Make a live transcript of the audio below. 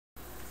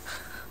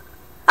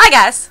Hi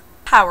guys!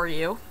 How are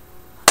you?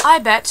 I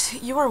bet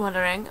you are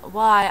wondering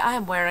why I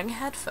am wearing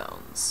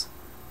headphones.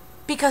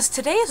 Because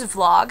today's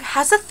vlog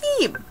has a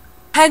theme!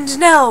 And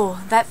no,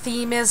 that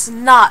theme is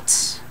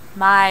not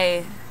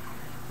my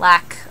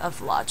lack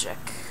of logic.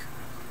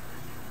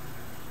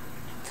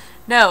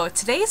 No,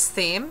 today's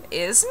theme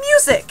is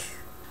music!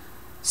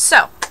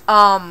 So,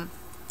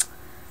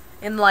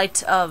 in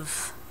light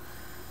of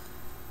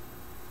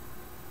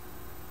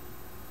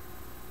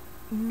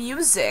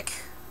music,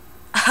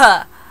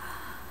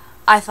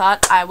 I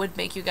thought I would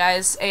make you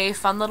guys a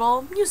fun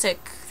little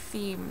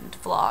music-themed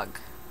vlog.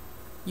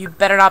 You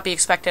better not be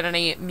expecting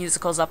any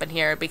musicals up in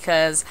here,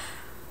 because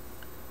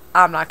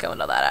I'm not going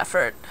to that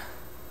effort.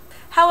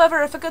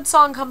 However, if a good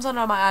song comes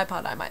onto my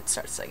iPod, I might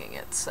start singing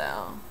it,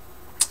 so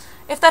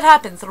if that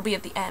happens, it'll be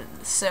at the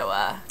end, so,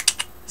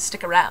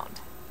 stick around.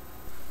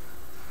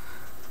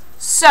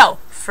 So,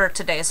 for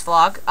today's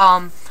vlog,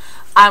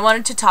 I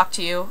wanted to talk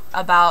to you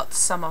about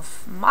some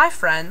of my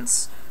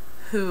friends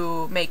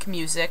who make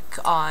music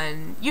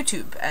on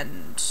YouTube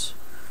and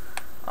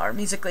are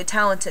musically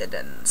talented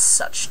and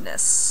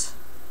suchness.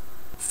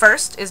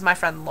 First is my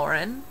friend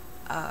Lauren.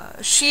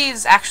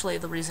 She's actually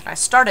the reason I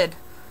started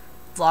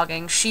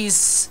vlogging.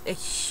 She's a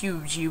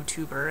huge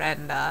YouTuber,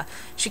 and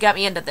she got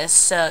me into this,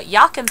 so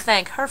y'all can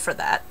thank her for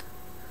that.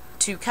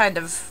 To kind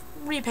of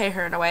repay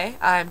her in a way,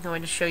 I'm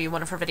going to show you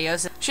one of her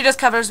videos. She does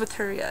covers with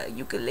her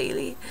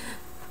ukulele,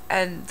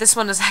 and this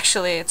one is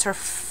actually, it's her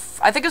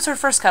I think it's her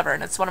first cover,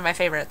 and it's one of my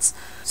favorites.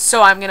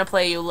 So I'm gonna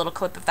play you a little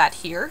clip of that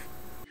here.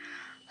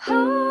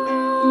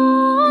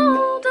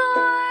 Hold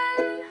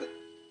on,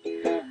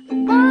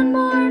 one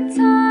more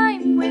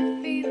time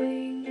with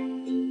feeling.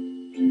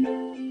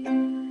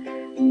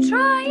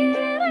 Try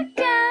it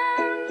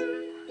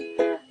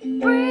again.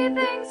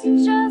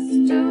 Breathing's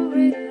just a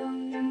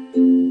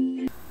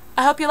rhythm.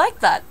 I hope you like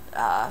that.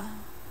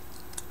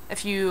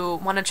 If you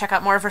want to check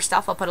out more of her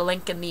stuff, I'll put a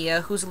link in the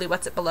Whoozily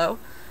What's It below,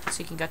 so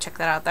you can go check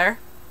that out there.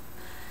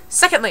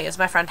 Secondly is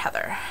my friend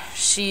Heather.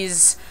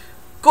 She's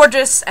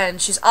gorgeous,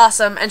 and she's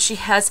awesome, and she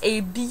has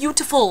a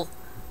beautiful,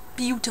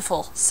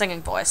 beautiful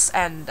singing voice,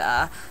 and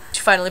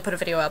she finally put a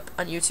video up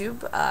on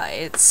YouTube.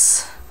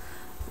 It's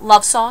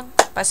Love Song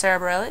by Sarah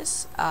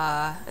Bareilles.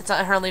 It's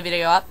not her only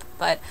video up,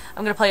 but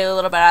I'm going to play a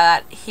little bit of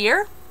that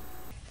here.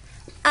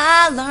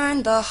 I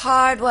learned the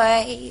hard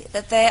way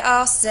that they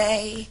all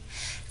say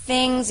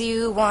things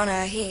you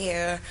wanna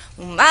hear.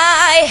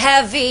 My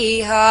heavy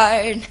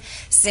heart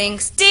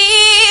sinks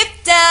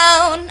deep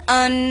down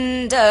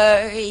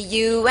under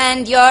you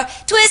and your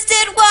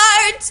twisted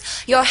words.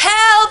 Your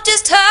help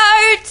just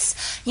hurts.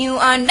 You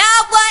are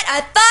not what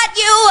I thought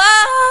you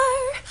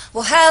were.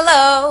 Well,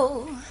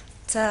 hello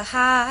to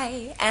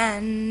high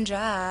and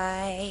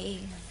dry.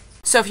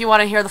 So if you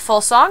want to hear the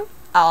full song,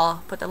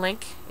 I'll put the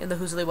link in the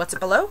Whoozily What's It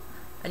below,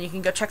 and you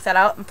can go check that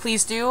out, and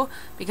please do,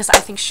 because I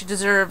think she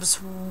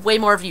deserves way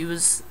more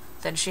views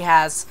than she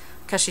has,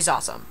 because she's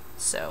awesome.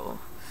 So,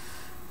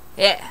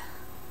 yeah.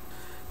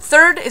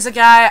 Third is a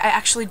guy I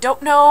actually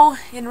don't know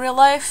in real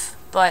life,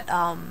 but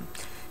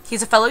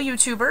he's a fellow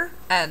YouTuber,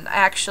 and I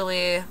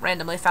actually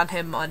randomly found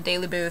him on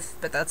Daily Booth,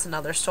 but that's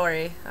another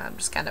story. I'm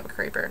just kind of a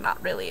creeper.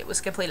 Not really. It was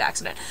a complete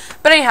accident.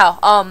 But anyhow,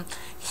 I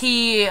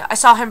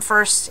saw him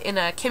first in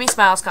a Kimmy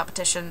Smiles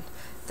competition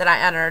that I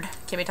entered.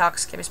 Kimmy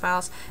Talks, Kimmy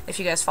Smiles. If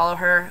you guys follow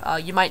her,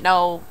 you might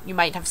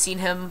have seen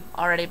him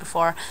already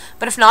before.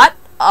 But if not,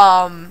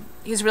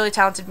 he's a really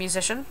talented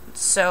musician.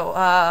 So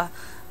I'm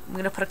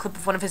gonna put a clip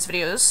of one of his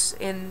videos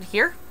in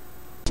here.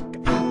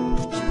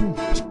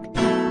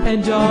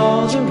 And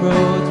all the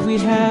roads we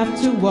have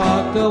to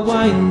walk are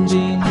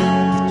winding,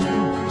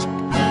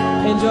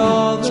 and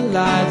all the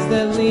lights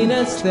that lead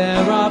us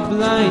there are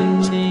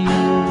blinding.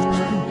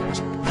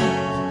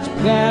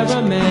 There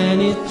are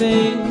many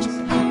things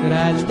that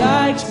I'd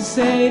like to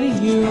say to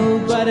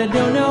you, but I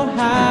don't know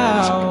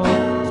how,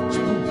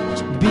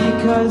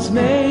 because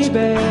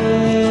maybe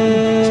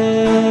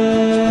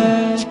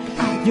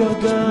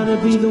you're gonna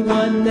be the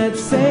one that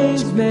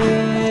saves me.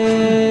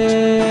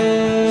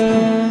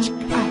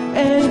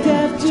 And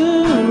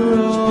after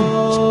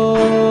all,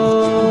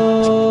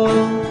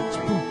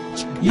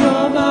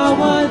 you're my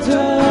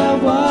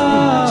wonderwall.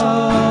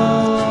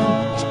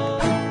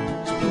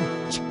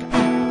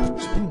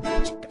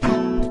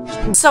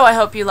 So I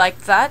hope you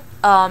liked that.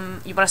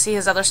 You want to see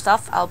his other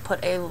stuff, I'll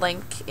put a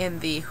link in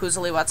the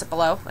Whoozily What's It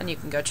below, and you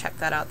can go check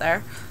that out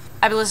there.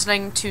 I've been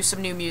listening to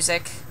some new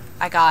music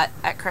I got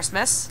at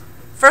Christmas.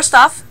 First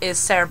off is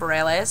Sarah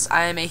Bareilles.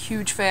 I am a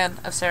huge fan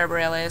of Sarah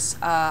Bareilles.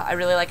 I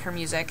really like her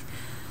music.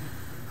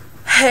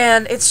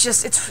 And it's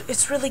just,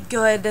 it's really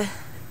good,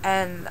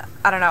 and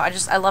I don't know,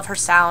 I love her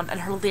sound,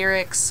 and her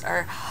lyrics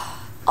are,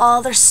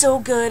 oh, they're so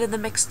good, and the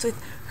mixed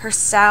with her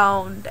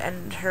sound,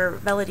 and her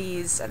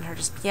melodies, and her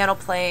just piano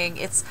playing,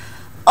 it's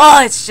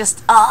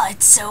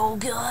so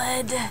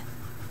good.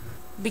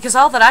 Because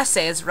all that I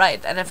say is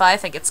right, and if I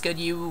think it's good,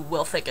 you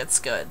will think it's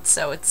good,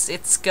 so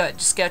it's good,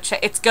 just go check,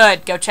 it's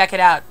good, go check it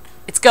out,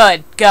 it's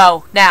good,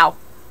 go, now.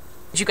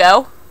 Did you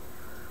go?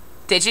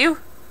 Did you?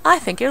 I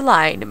think you're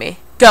lying to me.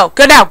 Go!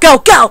 Go now! Go!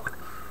 Go!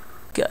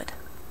 Good.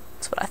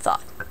 That's what I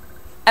thought.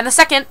 And the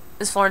second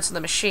is Florence and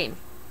the Machine.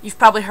 You've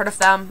probably heard of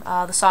them.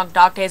 The song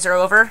Dog Days Are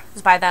Over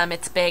is by them.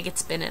 It's big.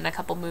 It's been in a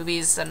couple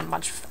movies and a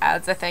bunch of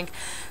ads, I think.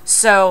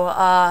 So,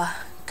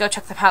 go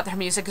check them out. Their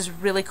music is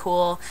really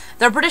cool.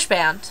 They're a British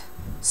band,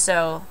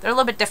 so they're a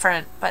little bit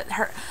different. But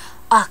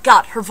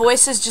her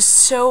voice is just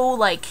so,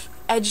 like,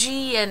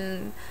 edgy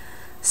and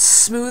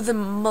smooth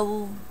and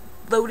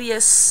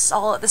melodious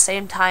all at the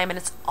same time, and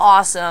it's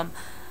awesome.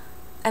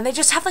 And they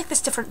just have, like,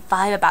 this different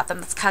vibe about them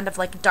that's kind of,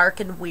 like, dark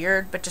and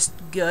weird, but just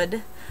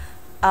good.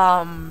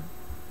 I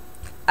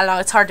don't know,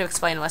 it's hard to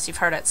explain unless you've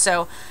heard it.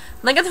 So,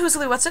 link in the Who's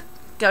What's It,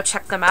 go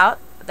check them out.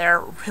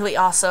 They're really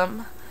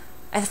awesome.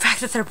 And the fact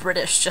that they're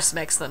British just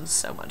makes them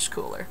so much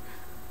cooler.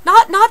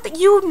 Not that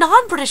you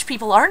non-British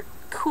people aren't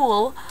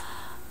cool.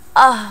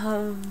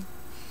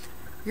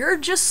 You're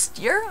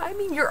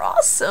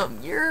awesome.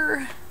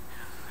 You're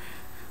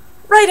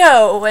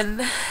righto,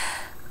 and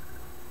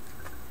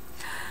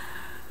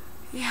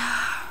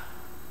yeah.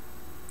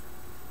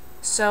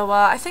 So,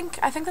 I think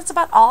that's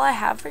about all I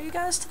have for you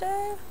guys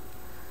today.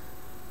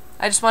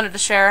 I just wanted to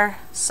share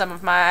some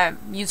of my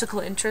musical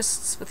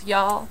interests with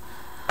y'all.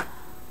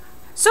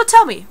 So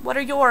tell me, what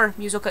are your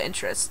musical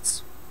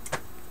interests?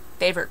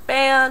 Favorite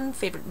band,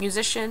 favorite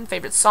musician,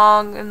 favorite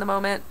song in the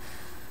moment?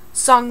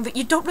 Song that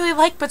you don't really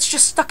like but's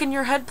just stuck in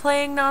your head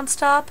playing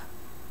nonstop?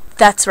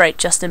 That's right,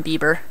 Justin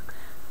Bieber.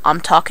 I'm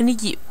talking to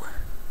you.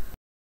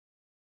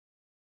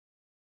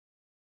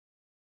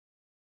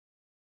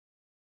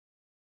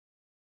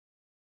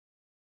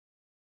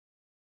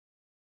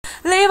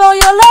 Leave all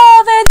your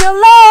love and your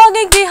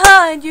longing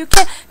behind. You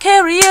can't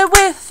carry it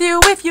with you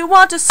if you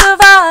want to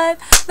survive.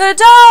 The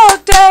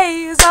dog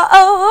days are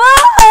over.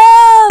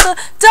 The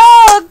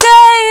dog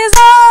days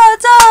are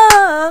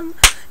done.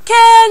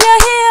 Can you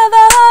hear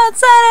the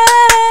hearts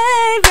and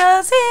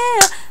angels?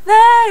 Here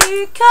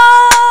they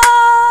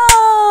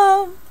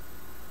come.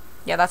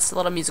 Yeah, that's the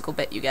little musical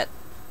bit you get.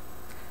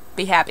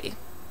 Be happy.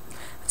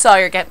 That's all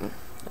you're getting.